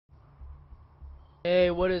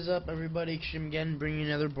Hey, what is up, everybody? Extremeageddon bringing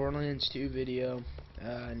another Borderlands 2 video.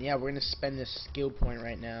 And yeah, we're gonna spend this skill point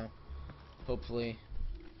right now. Hopefully.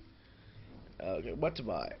 Okay, what to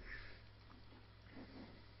buy?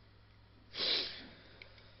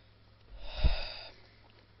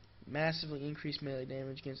 Massively increase melee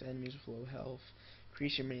damage against enemies with low health.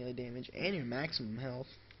 Increase your melee damage and your maximum health.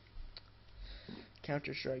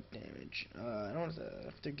 Counter strike damage. I don't know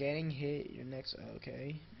if they're getting hit. Your next.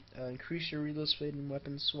 Okay. Increase your reload speed and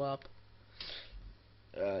weapon swap.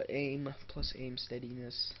 Aim plus aim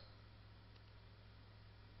steadiness.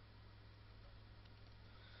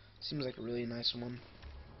 Seems like a really nice one.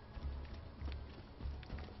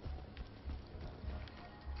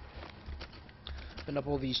 Open up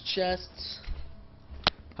all these chests.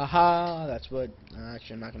 Haha, that's what.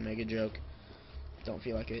 Actually, I'm not gonna make a joke. Don't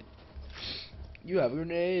feel like it. You have a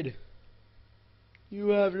grenade. You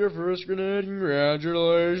have your first grenade.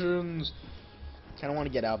 Congratulations. Kind of want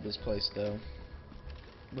to get out of this place though.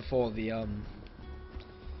 Before the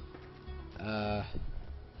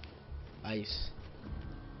ice.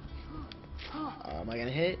 Am I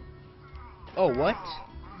gonna hit? Oh, what?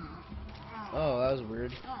 Oh, that was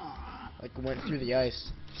weird. Like went through the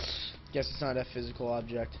ice. Guess it's not a physical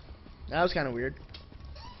object. That was kind of weird.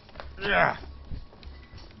 Ugh.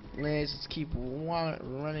 Let's keep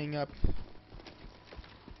running up.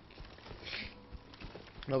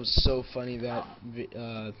 That was so funny, that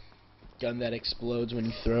gun that explodes when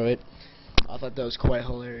you throw it. I thought that was quite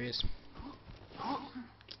hilarious.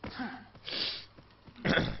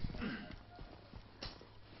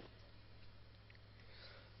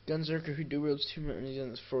 Gunzerker who wields 2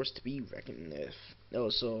 miniguns is forced to be reckoned with. Oh,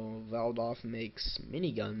 so Valdoff makes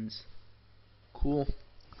miniguns. Cool.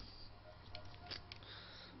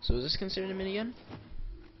 So is this considered a minigun?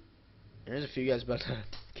 There's a few guys about to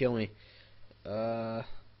kill me.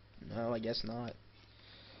 No, I guess not.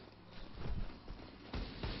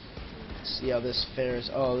 Let's see how this fares.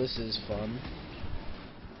 Oh, this is fun.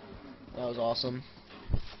 That was awesome.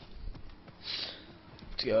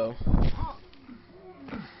 Let's go.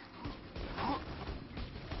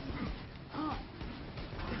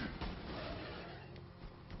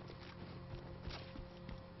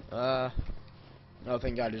 Oh,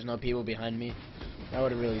 thank God there's no people behind me. That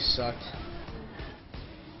would have really sucked.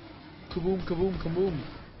 Kaboom, kaboom, kaboom.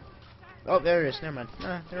 Oh, there it is. Never mind.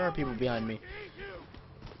 There are people behind me.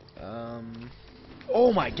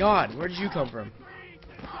 Oh my God, where did you come from?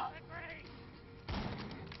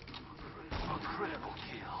 A critical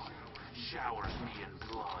kill. Showers me in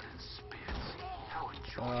blood and spit. How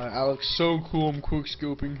enjoyable. Alex, so cool. I'm quick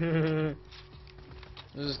scoping.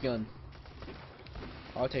 Where's this gun?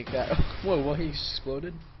 I'll take that. Whoa, what? He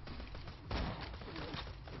exploded?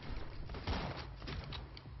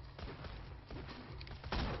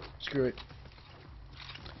 Screw it.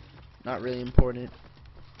 Not really important.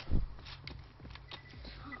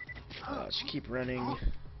 Let's keep running.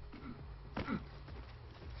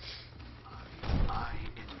 I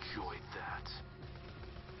enjoyed that.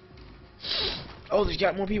 Oh, there's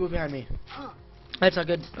got more people behind me. That's not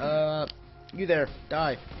good. You there.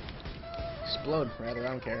 Die. Explode, rather.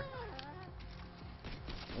 I don't care.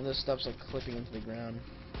 All this stuff's like clipping into the ground.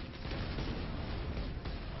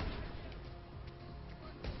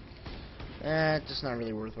 It's just not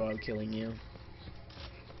really worthwhile killing you.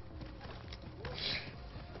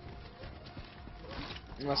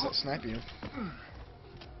 Unless I snipe you.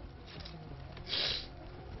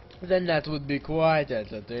 Then that would be quite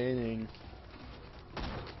entertaining.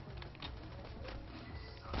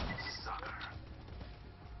 Sucker.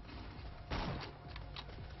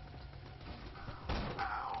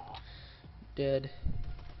 Ow. Dead.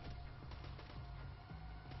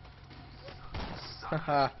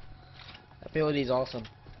 Haha. Ability is awesome.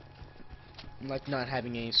 Like not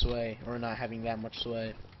having any sway, or not having that much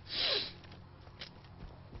sway.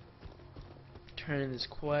 Turn in this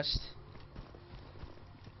quest.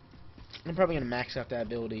 I'm probably gonna max out that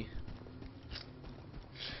ability.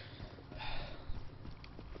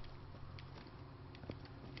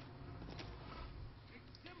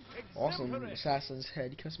 Awesome. Assassin's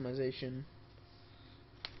Head customization.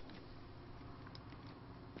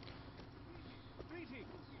 Greetings.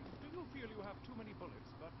 Do you feel you have too many bullets,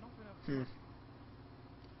 but not enough?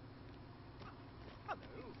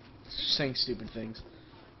 Hello. Saying stupid things.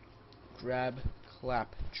 Grab,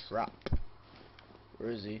 clap, drop.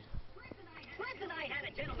 Where is he? Wes and I had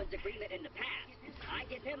a gentleman's agreement in the past. I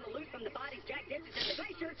give him the loot from the bodies Jack ditches in the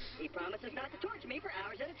glacier. He promises not to torture me for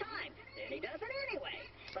hours at a time. Then he does it anyway.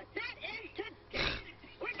 But that ends today.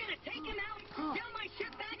 We're gonna take him out, steal my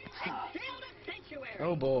ship back, and sail to Sanctuary.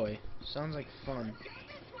 Oh boy. Sounds like fun. Go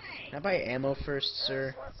this way. Can I buy ammo first,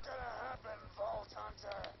 sir? What's gonna happen, Vault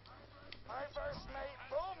Hunter? My first mate,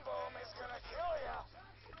 Boom Boom, is gonna kill ya.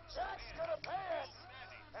 Jack's gonna pay us,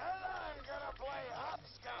 and I'm gonna play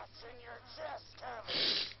hopscotch in your chest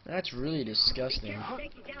cavity. That's really disgusting.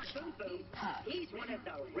 Take you down, Boom Boom. He's one of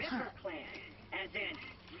the Ripper clan, as in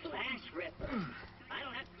Flash Ripper. I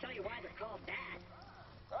don't have to tell you why they're called that.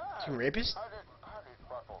 He's a rapist? How did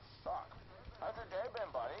Buckles suck? How's your day been,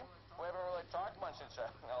 buddy? We haven't really talked much since I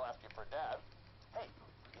left you for dead. Hey,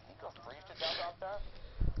 you think you'll freeze to death out there?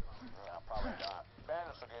 No, probably not.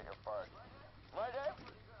 Bandits will get your part. My day?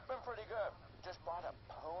 Been pretty good. Just bought a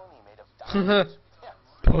pony made of diamonds. Yeah,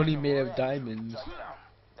 Pony made of diamonds. so, you know,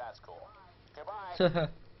 that's cool. Goodbye.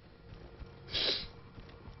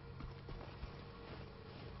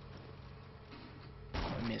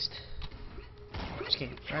 I missed. Just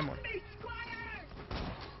kidding. Try more.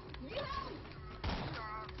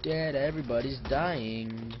 Dead. Everybody's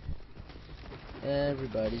dying.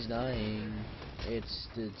 Everybody's dying. It's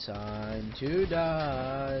the time to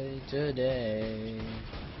die today.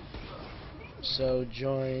 So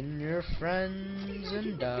join your friends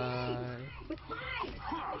and die.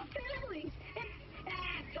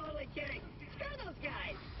 Totally kidding. Screw those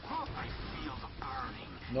guys. I feel the burning.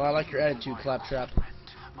 No, I like your attitude, Claptrap.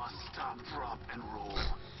 Must stop, drop, and roll.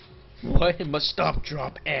 What? It must stop,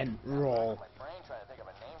 drop, and roll. My brain trying to think of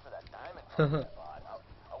a name for that diamond pony I bought.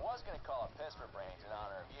 I was gonna call it Pisser Brains in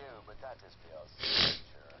honor of you, but that just feels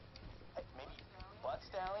sure. Hey, maybe Butt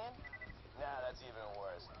Stallion? Nah, that's even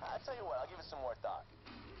worse. I'll tell you what, I'll give it some more thought.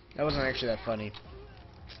 That wasn't actually that funny.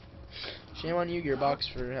 Shame on you, Gearbox,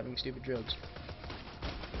 for having stupid jokes.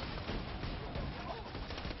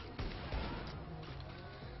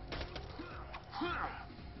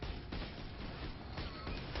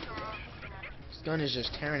 This gun is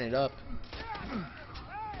just tearing it up.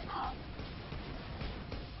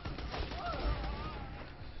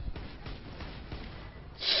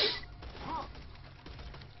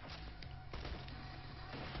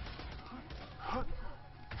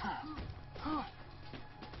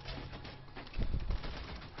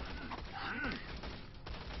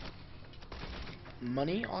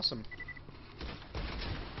 Money? Awesome.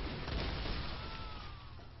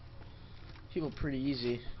 People pretty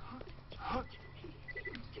easy.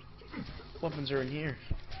 Weapons are in here.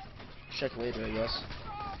 Check later, I guess.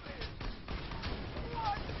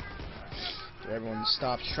 So everyone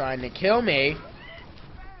stops trying to kill me.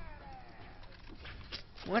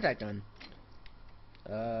 What I done?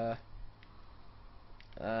 We're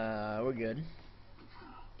good.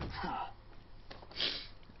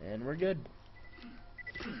 And we're good.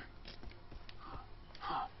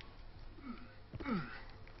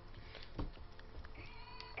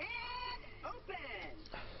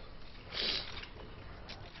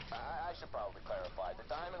 I should probably clarify. The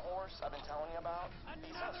diamond horse I've been telling you about,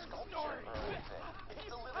 it's not a sculpture or anything.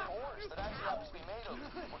 It's a living horse that actually happens to be made of...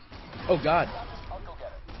 Oh God. I'll go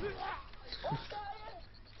get it. Butt Stallion?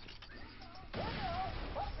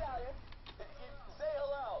 Butt Stallion? Say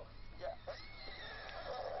hello. Yeah.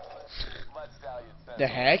 Butt Stallion says... The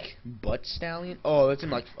heck? Butt Stallion? Oh, that's in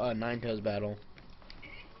like Ninetales battle.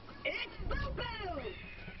 It's Boo Boo!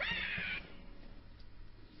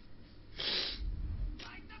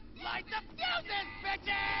 Light the fuses,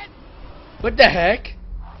 bitches! What the heck?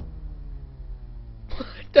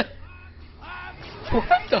 What the?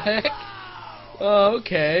 What the heck? Oh,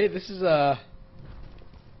 okay. This is Badass.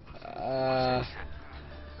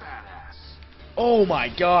 Oh my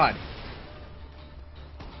God.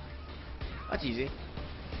 That's easy.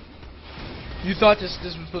 You thought this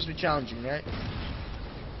was supposed to be challenging, right?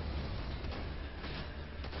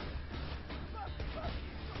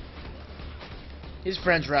 His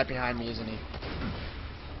friend's right behind me, isn't he?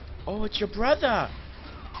 Oh, it's your brother.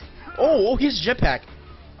 Oh, here's a jetpack.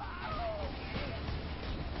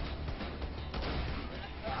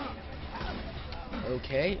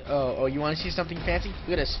 Okay. Oh, you want to see something fancy?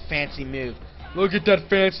 Look at this fancy move. Look at that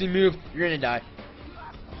fancy move. You're gonna die.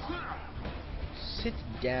 Sit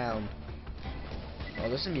down. Oh,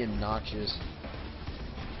 this is gonna be obnoxious.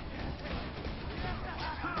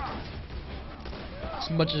 As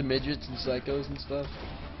much as midgets and psychos and stuff.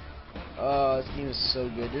 Oh, this game is so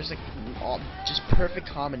good. There's like just perfect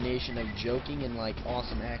combination of joking and like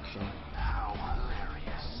awesome action. How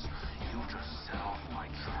hilarious. You just set off my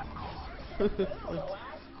trap card.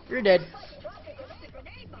 You're dead.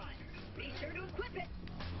 Be sure to equip it.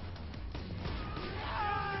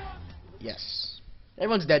 Yes.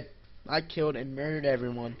 Everyone's dead. I killed and murdered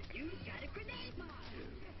everyone. You got a grenade mod.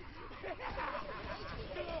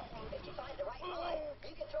 If you find the right mod,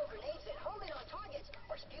 you can throw grenades that home in on targets,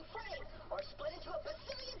 or spew flames, or split into a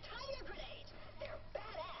bazillion tiny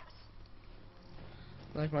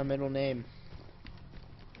Like my middle name.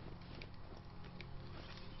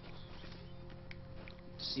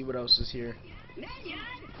 Let's see what else is here. Minion,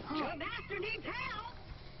 your master needs help.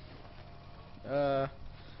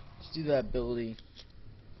 Let's do that ability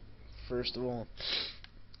first of all.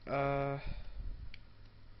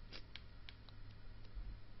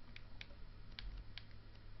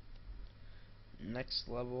 Next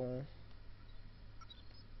level.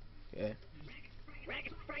 Okay.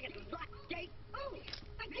 Fraggin' block gate. Oh,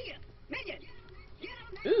 idea. Minion, get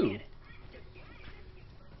on that Ooh. cannon.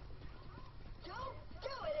 Don't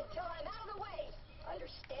do it until I'm out of the way.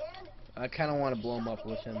 Understand? I kind of want to blow him up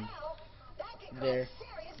with him. Now, that can cause There.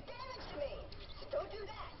 serious damage to me. So don't do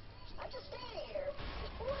that. I'm just standing here.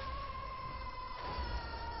 Whoa!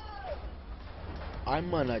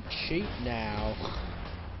 I'm gonna cheat now.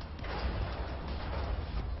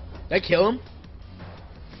 Did I kill him?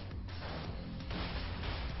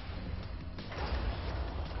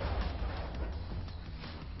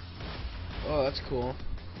 Oh, that's cool.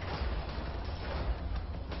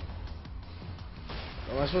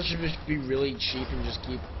 Am I supposed to just be really cheap and just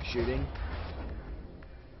keep shooting?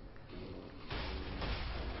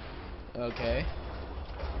 Okay.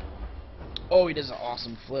 Oh, he does an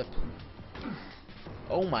awesome flip.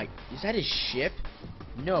 Oh my, is that his ship?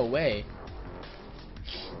 No way.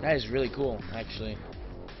 That is really cool, actually.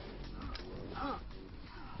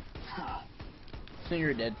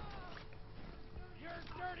 You're dead. Your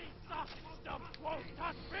dirty soft stump won't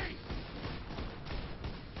touch me!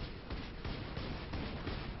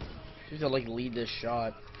 You have to like lead this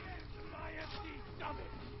shot. My empty stomach!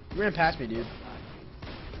 You ran past me, dude. Your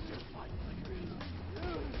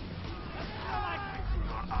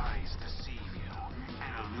eyes deceive you.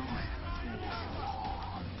 An illusion fools you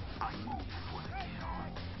all. I move for the kill.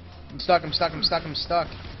 I'm stuck, I'm stuck, I'm stuck, I'm stuck.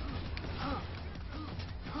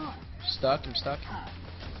 Stuck, I'm stuck.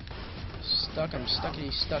 Stuck, I'm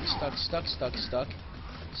stuckity, stuck, stuck, stuck, stuck, stuck.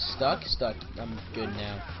 Stuck, stuck. I'm good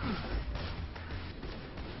now.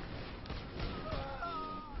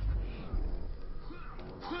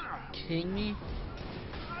 Kidding me?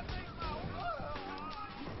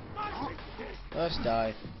 Let's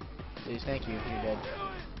die. Please, thank you. You're dead.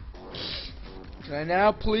 Can I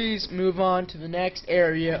now please move on to the next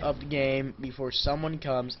area of the game before someone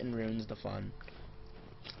comes and ruins the fun?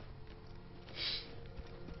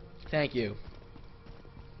 Thank you.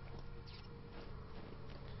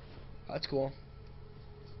 That's cool.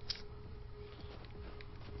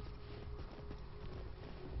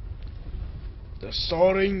 The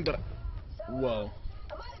soaring Whoa.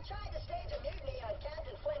 I might have tried to stage a mutiny on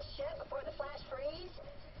Captain Flint's ship before the flash freeze,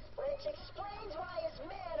 which explains why his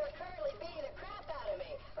men are currently beating the crap out of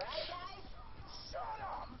me. Right, guys? Shut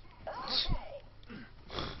up! Okay.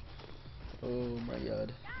 Oh my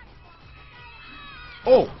god.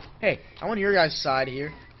 Oh! Hey, I want your guys' side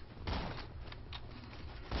here.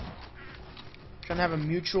 Trying to have a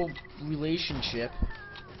mutual relationship.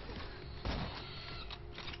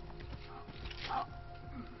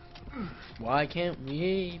 Why can't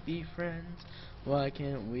we be friends? Why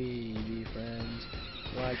can't we be friends?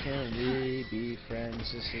 Why can't we be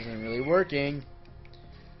friends? This isn't really working.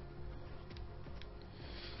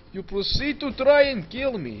 You proceed to try and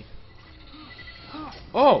kill me.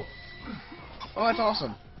 Oh! Oh, that's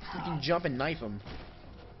awesome. You can jump and knife them.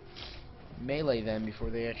 Melee them before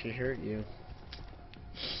they actually hurt you.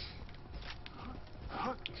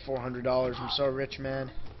 $400. I'm so rich, man.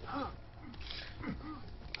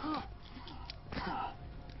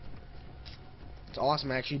 It's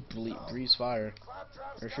awesome. Actually, breathes fire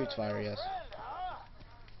or shoots fire. Yes.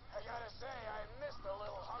 I gotta say, I missed the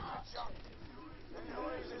little hunk of junk. The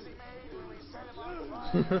noises he made when we set him on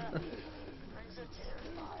fire brings a tear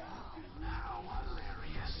to my eye. How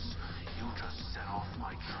hilarious. You just set off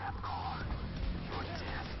my trap card. Your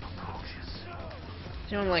death approaches. What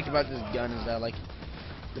I don't like about this gun is that like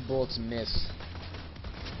the bullets miss.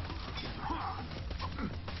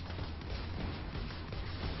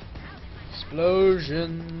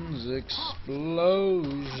 Explosions,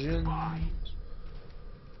 explosions.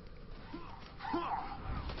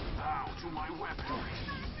 Bow to my weaponry.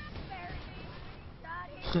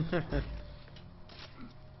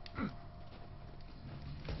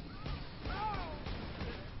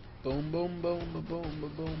 Boom, boom, boom, boom,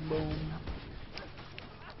 boom, boom, boom.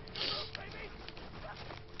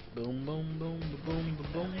 Boom, boom, boom, boom,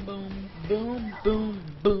 boom, boom, boom, boom,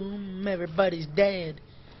 boom. Everybody's dead.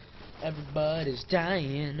 Everybody's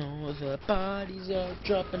dying. All the bodies are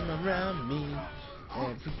dropping around me.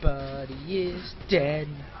 Everybody is dead.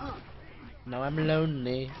 Now I'm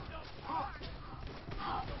lonely.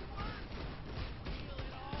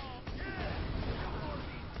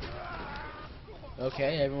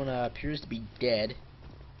 Okay, everyone appears to be dead.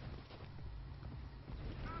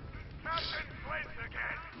 Captain Flint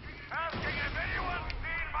again, asking if anyone's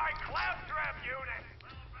seen my claptrap unit.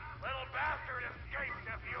 Little bastard escaped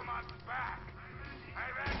a few months back.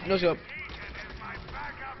 I've had No scope. Extremeageddon as my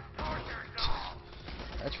backup torture dog.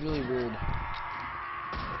 That's really weird.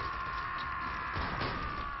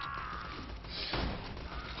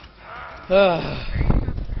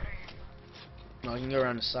 No, I can go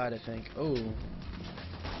around the side, I think. Oh.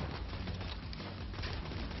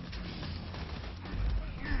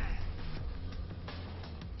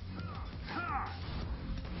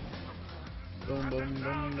 Boom, boom,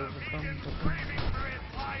 boom, boom, boom, boom.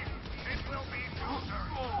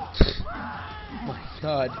 Oh my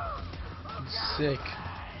god. I'm sick.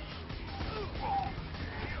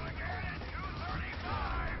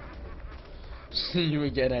 See you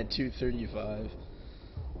again at 2:35.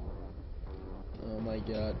 Oh my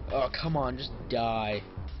god. Oh, come on, just die.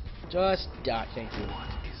 Just die, thank you.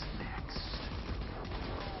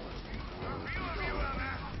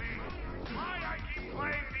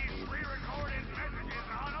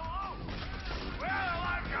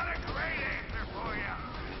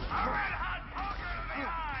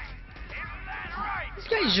 This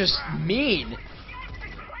guy's just mean.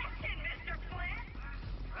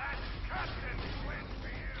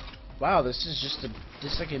 Wow, this is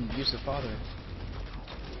just like an abusive father.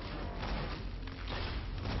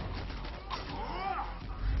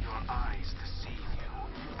 Your eyes deceive you.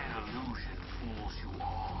 An illusion fools you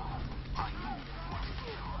all. I move what you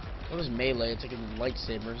do. That was melee, it's like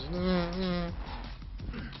lightsabers.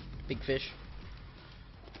 Big fish.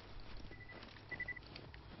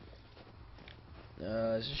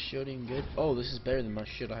 Is this shooting good? Oh, this is better than my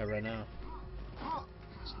shit I have right now.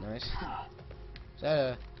 It's nice. Is that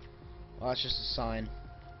a... Oh, it's just a sign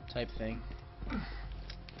type thing.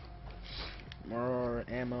 More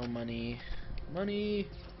ammo, money. Money!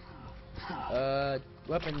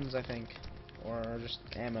 Weapons, I think. Or just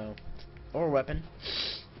ammo. Or weapon.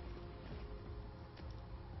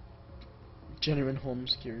 Genuine home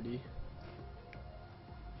security.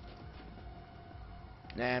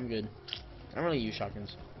 Nah, I'm good. I don't really use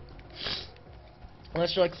shotguns.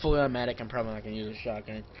 Unless you're like fully automatic, I'm probably not gonna use a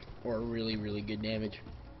shotgun or really, really good damage.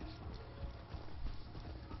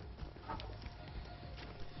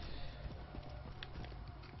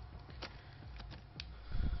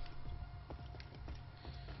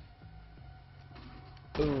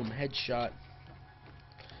 Boom, headshot.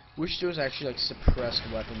 Wish there was actually like suppressed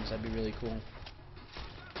weapons, that'd be really cool.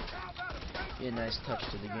 Be a nice touch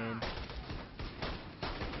to the game.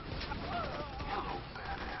 Hello,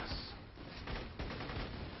 badass.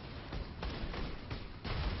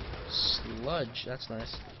 Sludge, that's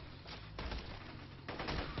nice.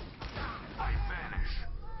 I vanish.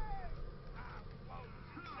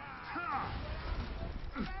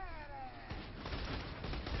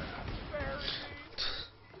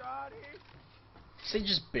 Say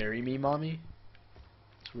just bury me, mommy.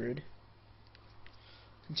 It's weird.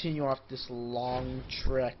 Continue off this long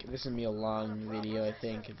trek. This is gonna be a long video, I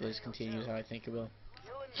think, if this continues how I think it will.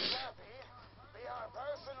 You and Slappy be our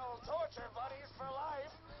personal torture buddies for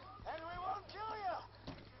life, and we won't kill you.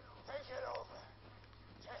 Take it over.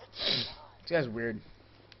 Take it. This guy's weird.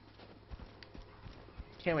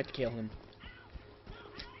 Can't wait to kill him.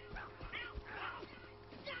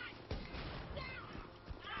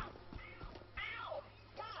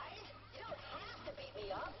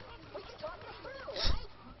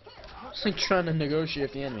 It's like trying to negotiate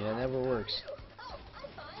with the enemy. That never works. Oh, I'm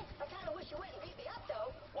fine. I kind of wish you wouldn't beat me up,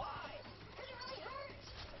 though. Why? Because it really hurts.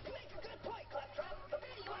 You make a good point, Claptrap. But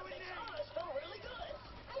beating you up makes us feel really good.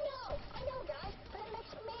 I know, guys. But it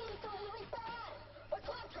makes me feel really bad. But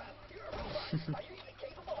Claptrap, you're a robot. Are you even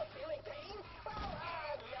capable of feeling pain? Well,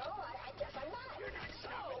 no, I guess I'm not. You're not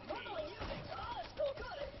stopping me. Pulling you makes us feel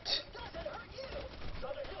good, and it doesn't hurt you.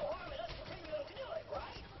 So there's no harm in us continuing to do it,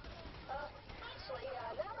 right? Actually,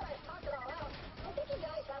 now that I've talked it all out, I think you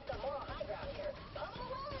guys have the moral high ground here. Pummel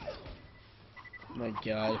away! Oh my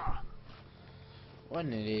god. What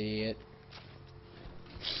an idiot.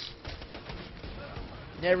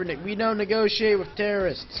 We don't negotiate with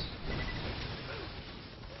terrorists.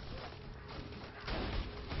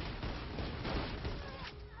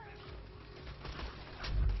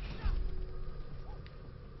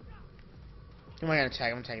 Am I gonna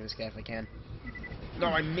attack? I'm attacking this guy if I can. No,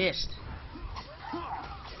 I missed.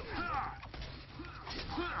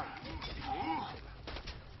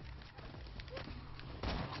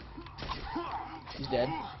 He's dead.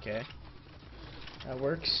 Okay. That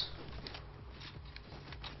works.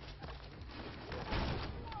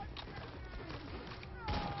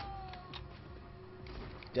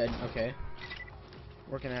 Dead. Okay.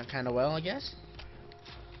 Working out kind of well, I guess.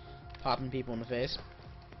 Popping people in the face.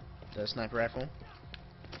 The sniper rifle.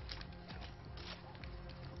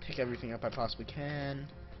 Pick everything up I possibly can.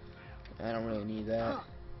 I don't really need that.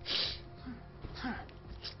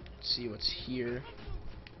 Let's see what's here.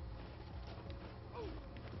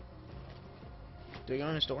 Do I go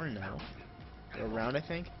in the store? No. They're around, I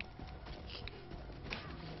think.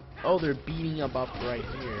 Oh, they're beating up right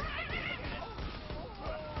here.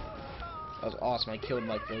 That was awesome. I killed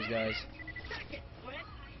like those guys.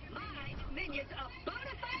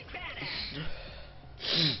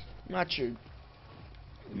 Not your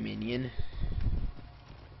minion.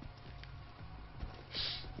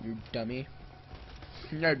 You dummy.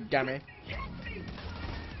 No dummy.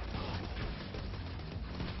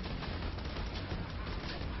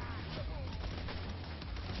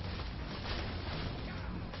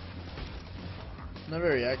 Not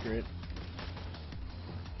very accurate.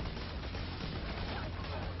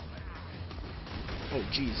 Oh,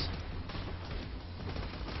 jeez.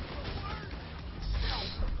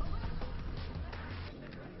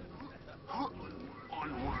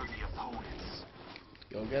 Unworthy opponents.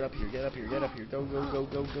 Go, get up here, get up here, get up here. Go, go, go,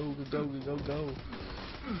 go, go, go, go, go, go.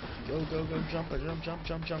 Go, go, go, jump, jump, jump,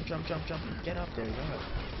 jump, jump, jump, jump, jump. Get up there, go.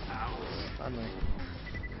 Finally.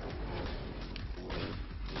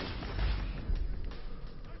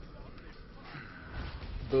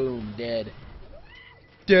 Boom, dead.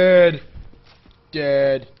 Dead.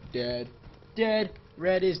 Dead. Dead. Dead.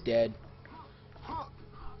 Red is dead.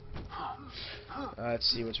 Let's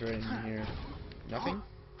see what's right in here. Nothing?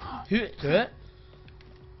 Up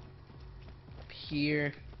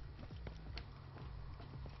here.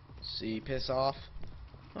 See, piss off.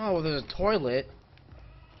 Oh, well, there's a toilet.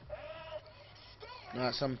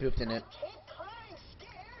 Someone pooped in it.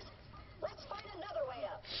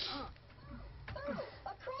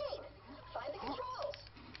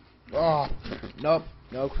 Oh, nope.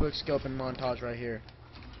 No quick scoping montage right here.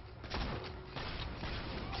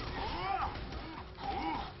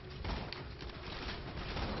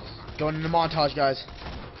 Going into montage, guys.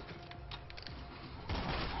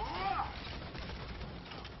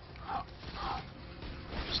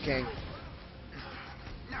 Just kidding.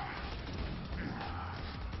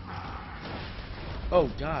 Oh,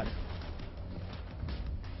 God.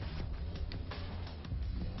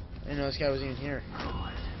 I didn't know this guy was even here.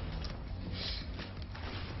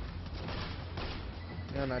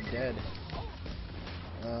 No, not dead.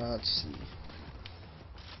 Let's see.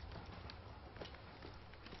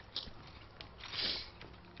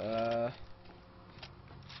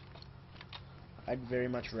 I'd very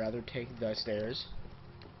much rather take the stairs.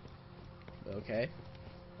 Okay.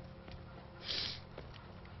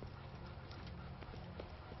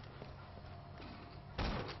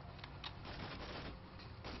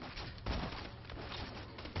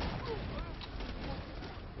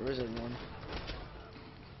 Where is everyone?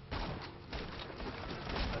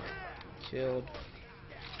 Killed.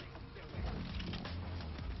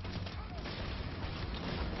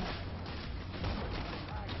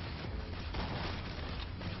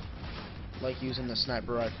 Like using the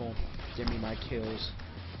sniper rifle. Give me my kills.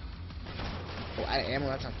 Oh, out of ammo,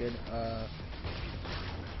 that's not good. I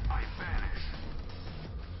vanish.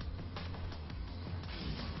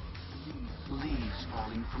 Leaves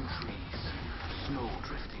falling from trees. Snow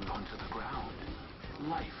drifting onto the ground.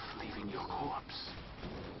 Life leaving your corpse.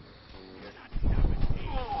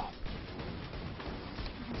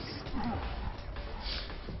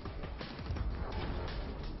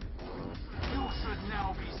 You should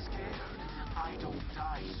now be scared. I don't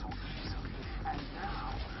die so easily, and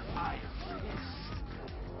now I am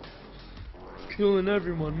pissed. Killing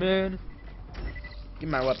everyone, man. Give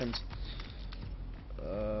me my weapons.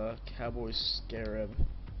 Cowboy Scarab.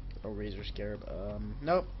 Or Razor Scarab.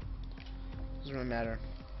 Nope. Doesn't really matter.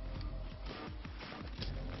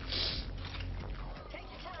 Take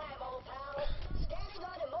your time, old pal. Standing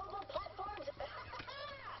on immobile platforms.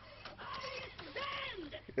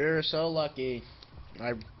 You're so lucky.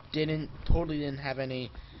 I totally didn't have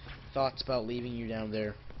any thoughts about leaving you down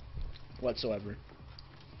there whatsoever.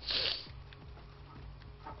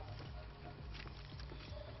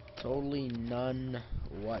 Totally none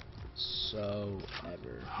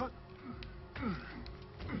whatsoever.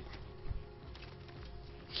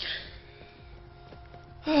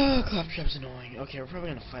 Oh, Claptrap's annoying. Okay, we're probably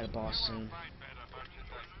gonna fight a boss soon.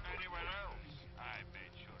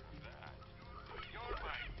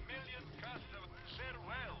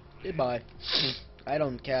 Goodbye. I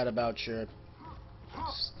don't care about your...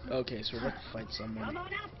 Okay, so we're about to fight someone. Come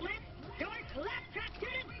on out, Blitz. Your Claptrap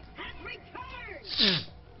unit has returned.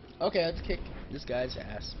 Okay, let's kick this guy's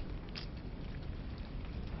ass.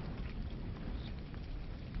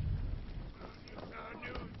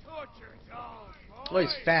 Oh,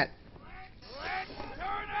 he's fat.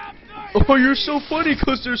 Oh, you're so funny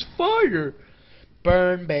 'cause there's fire.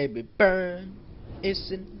 Burn, baby, burn.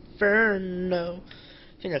 It's inferno.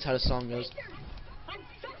 I think that's how the song goes. I'm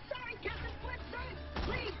so sorry, Captain Flintstone.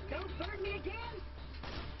 Please don't burn me again.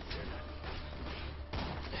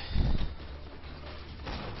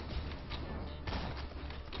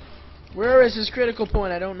 Where is his critical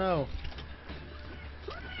point? I don't know.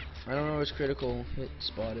 I don't know where his critical hit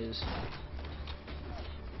spot is.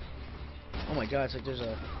 Oh my god, it's like there's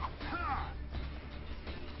a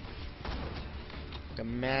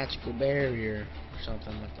magical barrier or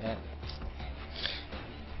something like that.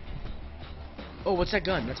 Oh, what's that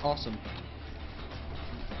gun? That's awesome.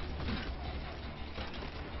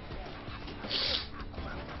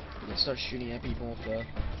 You can start shooting at people with the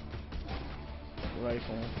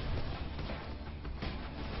rifle.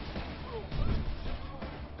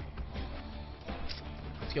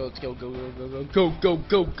 Let's go,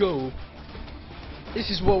 go. This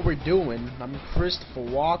is what we're doing. I'm Christopher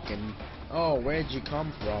Walken. Oh, where'd you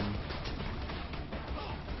come from?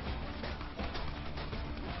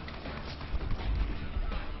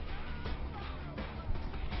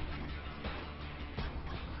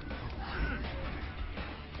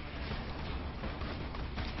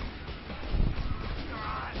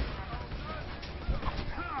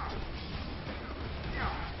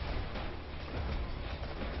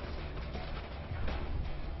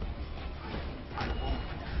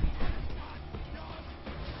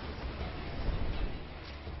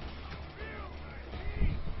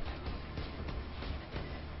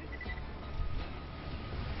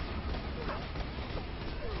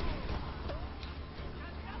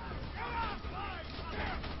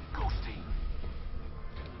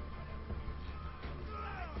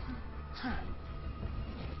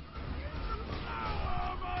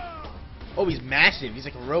 Oh, he's massive. He's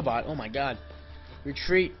like a robot. Oh my god.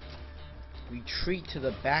 Retreat. Retreat to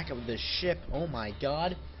the back of the ship. Oh my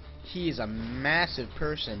god. He is a massive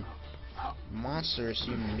person. Monstrous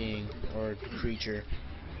human being. Or creature.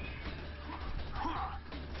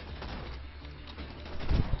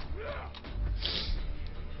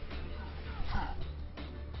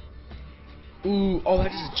 Ooh. Oh,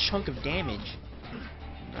 that is a chunk of damage.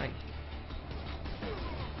 Nice.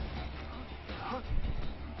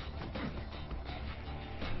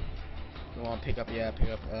 Go on, pick up that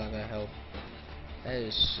health. That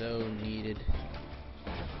is so needed.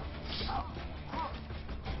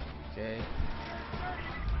 Okay.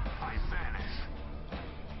 I vanish.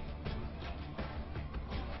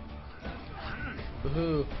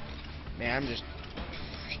 Woohoo. Man, I'm just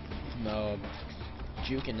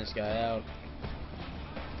juking this guy out.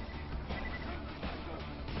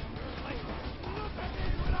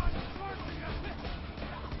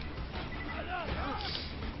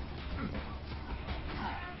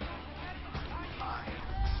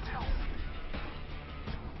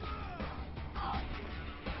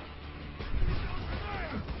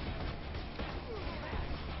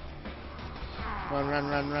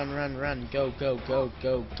 Run. Go.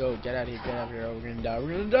 Get out of here. Oh, we're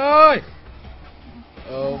gonna die.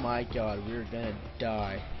 Oh my god, we're gonna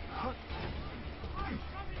die.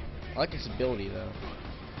 I like his ability, though.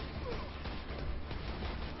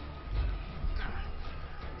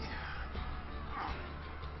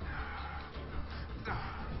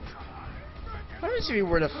 What happens if he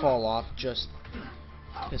were to fall off, just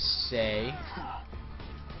to say?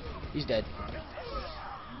 He's dead.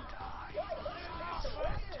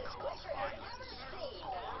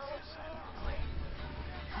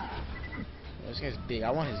 This guy's big.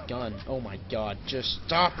 I want his gun. Oh my god. Just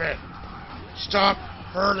stop it. Stop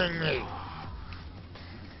hurting me.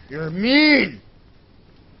 You're mean.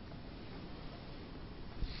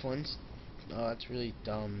 Flint. Oh, that's really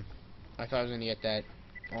dumb. I thought I was gonna get that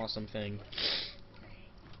awesome thing.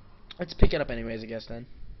 Let's pick it up anyways, I guess, then.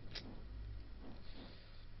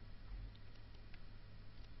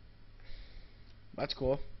 That's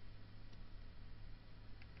cool.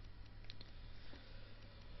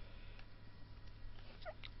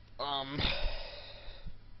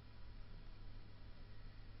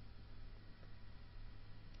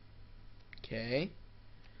 Okay.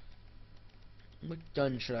 What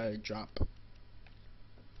gun should I drop?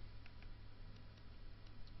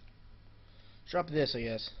 Drop this, I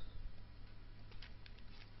guess.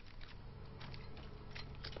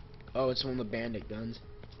 Oh, it's one of the bandit guns.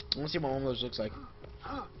 I want to see what one of those looks like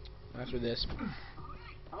after this.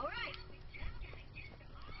 All right.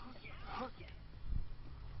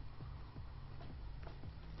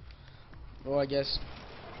 well, I guess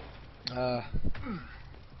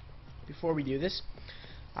before we do this,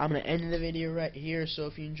 I'm gonna end the video right here. So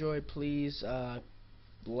if you enjoyed, please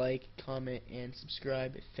like, comment, and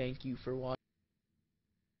subscribe. Thank you for watching.